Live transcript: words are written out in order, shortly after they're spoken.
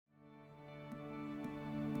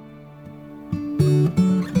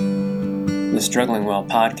the Struggling Well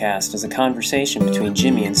podcast is a conversation between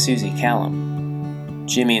Jimmy and Susie Callum.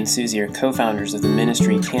 Jimmy and Susie are co-founders of the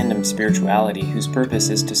ministry Tandem Spirituality, whose purpose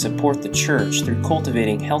is to support the church through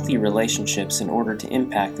cultivating healthy relationships in order to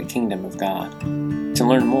impact the kingdom of God. To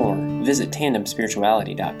learn more, visit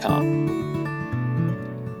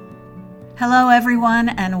tandemspirituality.com. Hello, everyone,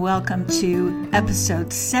 and welcome to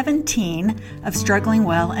episode 17 of Struggling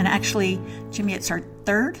Well. And actually, Jimmy, it's our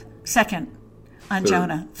second on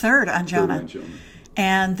Jonah. Third on Jonah.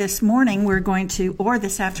 And this morning we're going to, or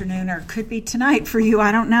this afternoon, or it could be tonight for you,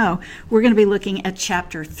 I don't know, we're going to be looking at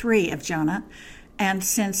chapter 3 of Jonah. And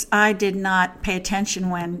since I did not pay attention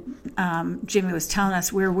when Jimmy was telling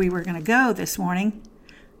us where we were going to go this morning,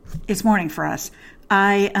 it's morning for us,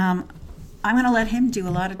 I'm going to let him do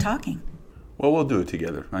a lot of talking. Well, we'll do it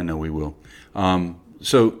together. I know we will.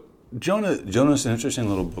 So Jonah's an interesting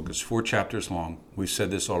little book. It's 4 chapters long. We've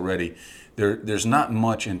said this already. There's not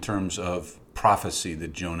much in terms of prophecy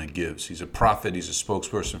that Jonah gives. He's a prophet. He's a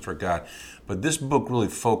spokesperson for God. But this book really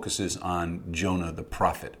focuses on Jonah, the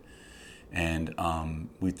prophet. And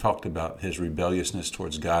we talked about his rebelliousness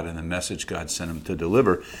towards God and the message God sent him to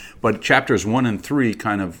deliver. But chapters 1 and 3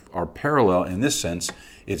 kind of are parallel in this sense.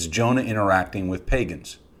 It's Jonah interacting with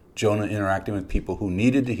pagans. Jonah interacting with people who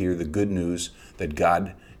needed to hear the good news that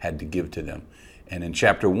God had to give to them. And in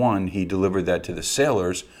chapter 1, he delivered that to the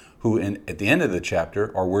sailors who, at the end of the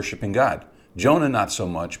chapter, are worshiping God. Jonah, not so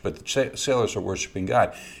much, but the sailors are worshiping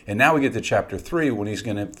God. And now we get to chapter 3 when he's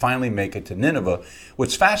going to finally make it to Nineveh.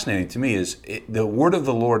 What's fascinating to me is the word of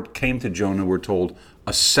the Lord came to Jonah, we're told,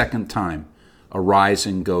 a second time. Arise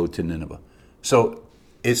and go to Nineveh. So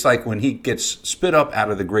it's like when he gets spit up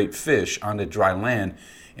out of the great fish onto dry land,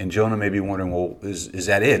 and Jonah may be wondering, well, is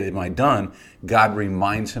that it? Am I done? God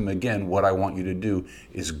reminds him again, what I want you to do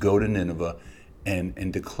is go to Nineveh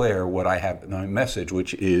and declare what I have in my message,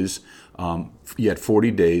 which is yet 40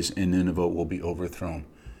 days and Nineveh will be overthrown.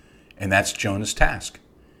 And that's Jonah's task.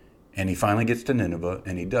 And he finally gets to Nineveh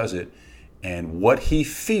and he does it. And what he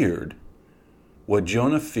feared, what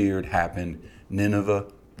Jonah feared happened. Nineveh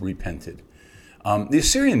repented. The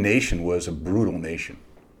Assyrian nation was a brutal nation.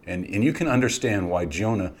 And you can understand why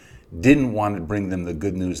Jonah didn't want to bring them the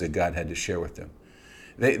good news that God had to share with them.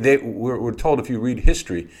 We're told, if you read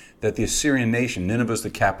history, that the Assyrian nation, Nineveh's the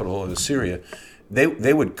capital of Assyria,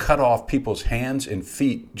 they would cut off people's hands and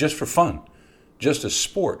feet just for fun, just as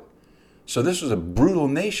sport. So this was a brutal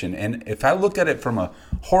nation. And if I look at it from a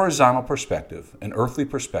horizontal perspective, an earthly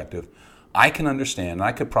perspective, I can understand, and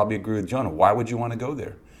I could probably agree with Jonah. Why would you want to go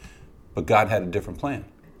there? But God had a different plan.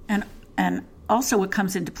 And also what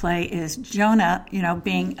comes into play is Jonah,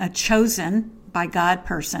 being a chosen by God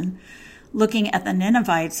person, looking at the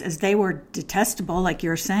Ninevites as they were detestable, like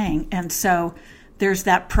you're saying. And so there's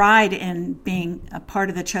that pride in being a part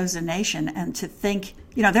of the chosen nation, and to think,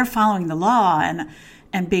 they're following the law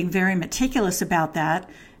and being very meticulous about that.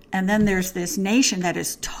 And then there's this nation that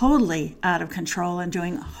is totally out of control and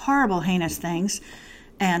doing horrible, heinous things.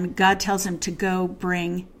 And God tells him to go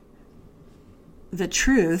bring the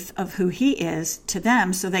truth of who he is to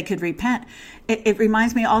them so they could repent. It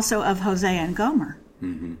reminds me also of Hosea and Gomer.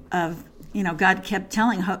 Mm-hmm. Of, God kept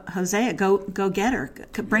telling Hosea, go get her,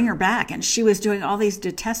 bring her back. And she was doing all these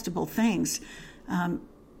detestable things.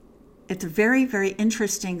 It's a very, very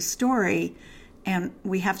interesting story. And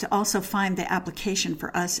we have to also find the application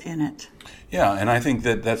for us in it. Yeah, and I think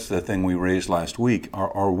that's the thing we raised last week.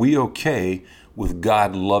 Are we okay with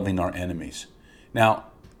God loving our enemies? Now,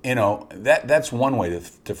 that's one way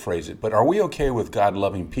to phrase it. But are we okay with God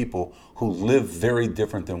loving people who live very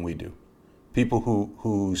different than we do? People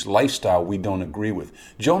whose lifestyle we don't agree with.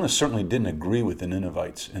 Jonah certainly didn't agree with the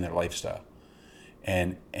Ninevites and their lifestyle.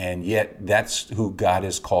 And yet that's who God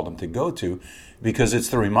has called him to go to, because it's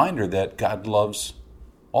the reminder that God loves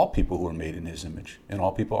all people who are made in his image, and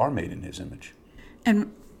all people are made in his image.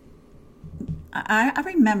 And I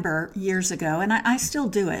remember years ago, and I still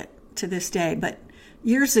do it to this day, but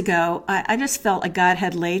years ago, I just felt like God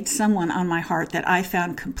had laid someone on my heart that I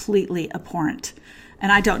found completely abhorrent.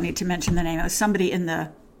 And I don't need to mention the name. It was somebody in the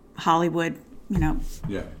Hollywood,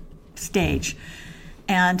 stage.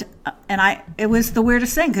 And it was the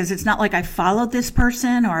weirdest thing, because it's not like I followed this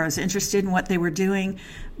person or I was interested in what they were doing,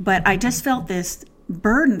 but I just felt this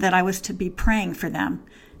burden that I was to be praying for them.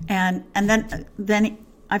 And then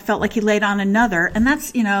I felt like he laid on another, and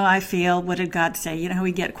that's, I feel, what did God say?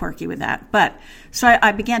 We get quirky with that. But so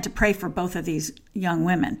I began to pray for both of these young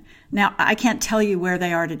women. Now, I can't tell you where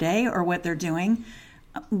they are today or what they're doing,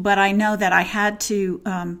 but I know that I had to,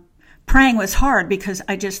 praying was hard because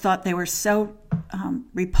I just thought they were so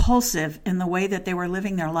repulsive in the way that they were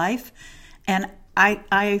living their life. And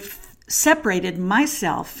I separated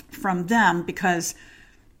myself from them because,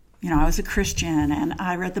 I was a Christian and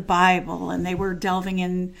I read the Bible and they were delving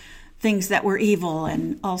in things that were evil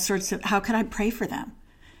and all sorts of, how could I pray for them?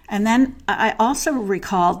 And then I also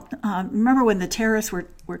recalled, remember when the terrorists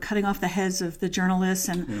were cutting off the heads of the journalists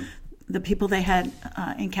and the people they had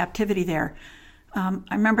in captivity there. I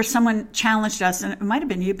remember someone challenged us, and it might have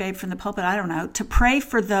been you, babe, from the pulpit, I don't know, to pray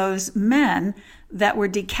for those men that were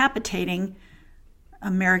decapitating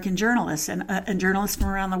American journalists and journalists from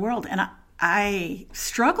around the world. And I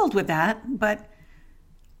struggled with that, but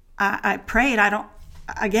I prayed. I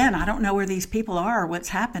don't know where these people are or what's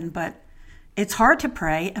happened, but it's hard to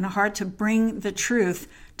pray and hard to bring the truth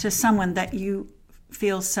to someone that you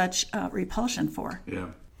feel such repulsion for. Yeah.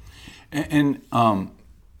 And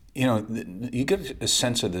you get a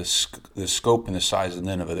sense of the scope and the size of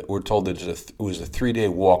Nineveh. That we're told that it was a 3-day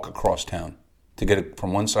walk across town. To get it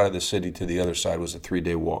from one side of the city to the other side was a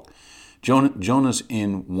 3-day walk. Jonah's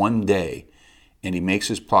in one day, and he makes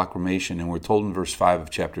his proclamation, and we're told in verse 5 of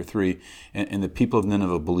chapter 3, and the people of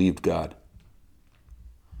Nineveh believed God.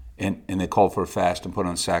 And they called for a fast and put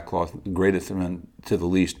on sackcloth, greatest them to the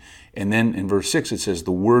least. And then in verse 6 it says,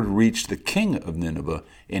 the word reached the king of Nineveh,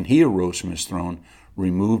 and he arose from his throne,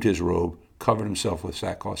 removed his robe, covered himself with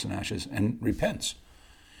sackcloth and ashes, and repents.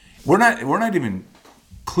 We're not even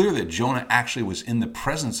clear that Jonah actually was in the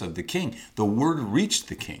presence of the king. The word reached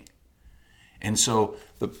the king. And so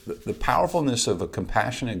the powerfulness of a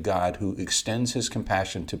compassionate God who extends his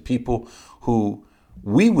compassion to people who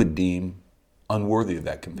we would deem unworthy of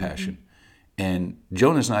that compassion. Mm-hmm. And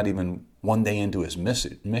Jonah's not even one day into his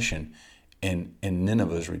mission, and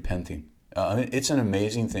Nineveh is repenting. It's an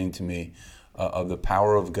amazing thing to me of the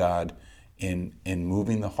power of God in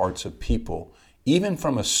moving the hearts of people, even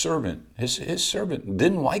from a servant. His servant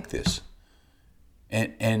didn't like this.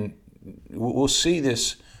 And we'll see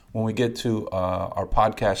this when we get to our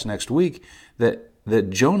podcast next week, that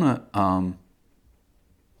Jonah don't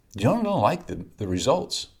like the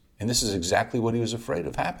results. And this is exactly what he was afraid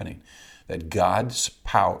of happening. That God's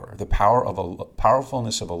power, the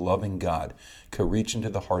powerfulness of a loving God, could reach into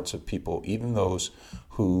the hearts of people, even those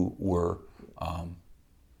who were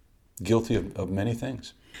guilty of many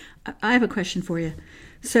things. I have a question for you.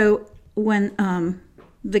 So when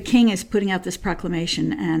the king is putting out this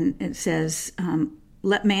proclamation and it says,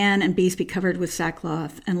 let man and beast be covered with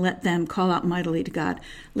sackcloth, and let them call out mightily to God.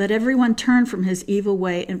 Let everyone turn from his evil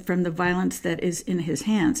way and from the violence that is in his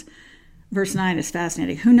hands. Verse 9 is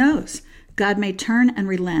fascinating. Who knows? God may turn and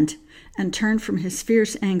relent and turn from his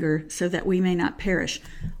fierce anger so that we may not perish.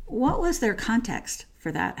 What was their context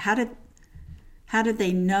for that? How did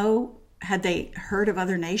they know? Had they heard of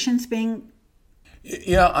other nations being?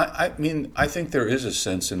 Yeah, I think there is a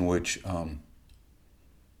sense in which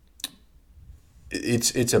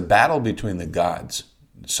it's a battle between the gods.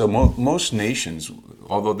 So most nations,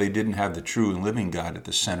 although they didn't have the true and living God at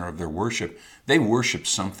the center of their worship, they worshiped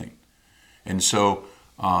something. And so,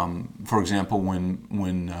 for example,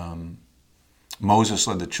 when Moses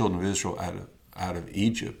led the children of Israel out of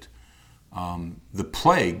Egypt, the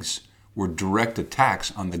plagues were direct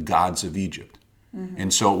attacks on the gods of Egypt. Mm-hmm.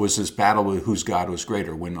 And so it was this battle with whose God was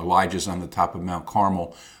greater. When Elijah's on the top of Mount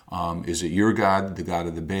Carmel, is it your God, the God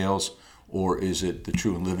of the Baals, or is it the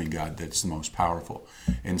true and living God that's the most powerful?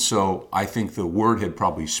 And so I think the word had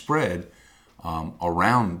probably spread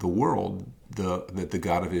around the world that the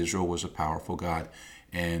God of Israel was a powerful God.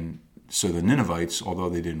 And so the Ninevites, although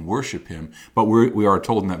they didn't worship him, but we are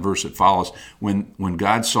told in that verse that follows, when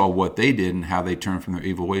God saw what they did and how they turned from their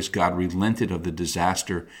evil ways, God relented of the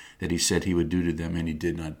disaster that he said he would do to them, and he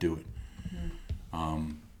did not do it.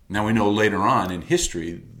 Mm-hmm. Now we know later on in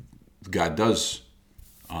history, God does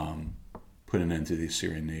put an end to the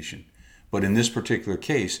Assyrian nation. But in this particular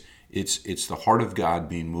case, it's the heart of God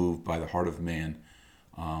being moved by the heart of man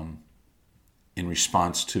in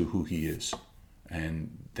response to who he is.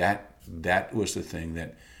 And that was the thing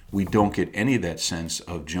that we don't get any of that sense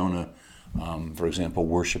of Jonah, for example,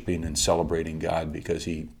 worshiping and celebrating God because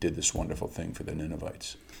he did this wonderful thing for the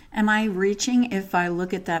Ninevites. Am I reaching if I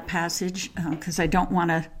look at that passage? Because I don't want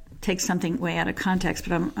to take something way out of context,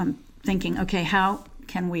 but I'm thinking, okay, how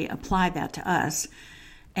can we apply that to us?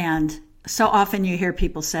 And so often you hear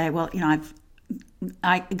people say, well,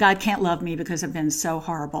 God can't love me because I've been so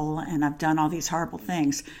horrible and I've done all these horrible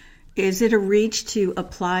things. Is it a reach to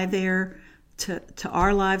apply there to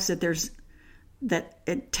our lives that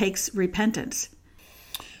it takes repentance?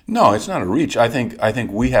 No, it's not a reach. I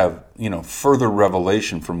think we have further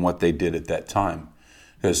revelation from what they did at that time.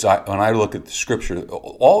 Because when I look at the Scripture,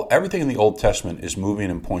 everything in the Old Testament is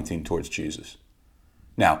moving and pointing towards Jesus.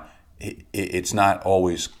 Now, it's not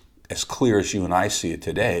always as clear as you and I see it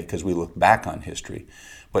today because we look back on history.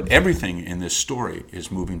 But everything in this story is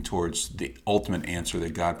moving towards the ultimate answer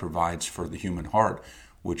that God provides for the human heart,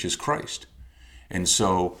 which is Christ. And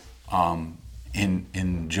so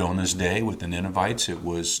in Jonah's day with the Ninevites, it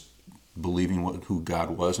was believing who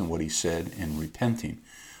God was and what he said and repenting.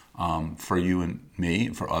 For you and me,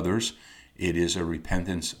 and for others, it is a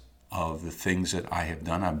repentance of the things that I have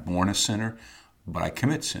done. I'm born a sinner, but I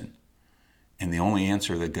commit sin. And the only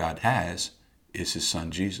answer that God has is his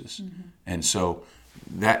son Jesus. Mm-hmm. And so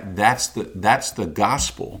that's the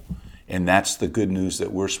gospel, and that's the good news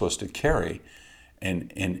that we're supposed to carry.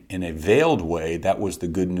 And in a veiled way, that was the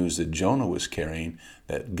good news that Jonah was carrying,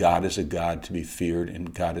 that God is a God to be feared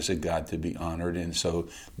and God is a God to be honored. And so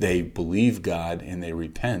they believe God and they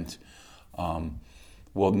repent.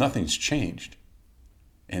 Well, nothing's changed.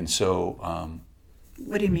 And so...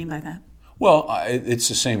 what do you mean by that? Well, it's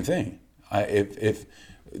the same thing. If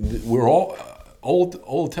we're all...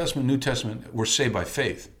 Old Testament, New Testament, we're saved by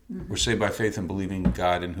faith. Mm-hmm. We're saved by faith and believing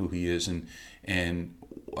God and who he is. And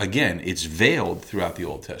again, it's veiled throughout the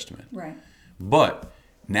Old Testament. Right. But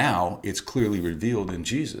now it's clearly revealed in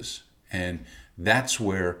Jesus. And that's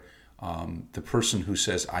where the person who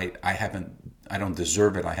says, I don't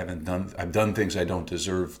deserve it, I've done things I don't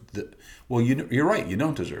deserve. Well, you're right, you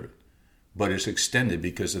don't deserve it. But it's extended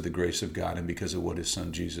because of the grace of God and because of what his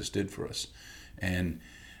son Jesus did for us. And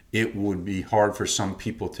it would be hard for some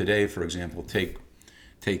people today, for example, take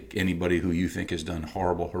anybody who you think has done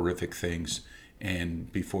horrible, horrific things,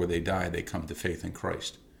 and before they die, they come to faith in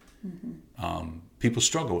Christ. Mm-hmm. People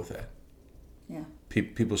struggle with that. Yeah.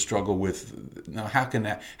 People struggle with, now how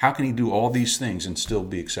can he do all these things and still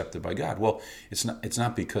be accepted by God? Well, it's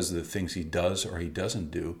not because of the things he does or he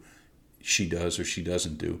doesn't do, she does or she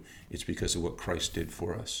doesn't do. It's because of what Christ did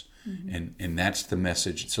for us. Mm-hmm. And that's the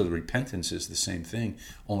message. So the repentance is the same thing,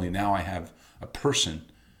 only now I have a person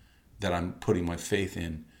that I'm putting my faith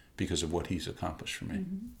in because of what he's accomplished for me.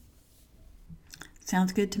 Mm-hmm.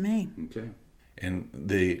 Sounds good to me. Okay. And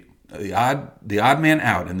the odd man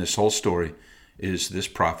out in this whole story is this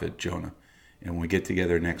prophet Jonah. And when we get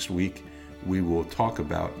together next week, we will talk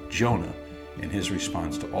about Jonah and his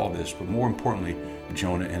response to all this, but more importantly,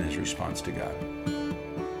 Jonah and his response to God.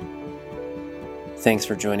 Thanks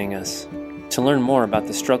for joining us. To learn more about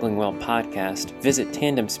the Struggling Well podcast, visit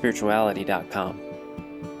tandemspirituality.com.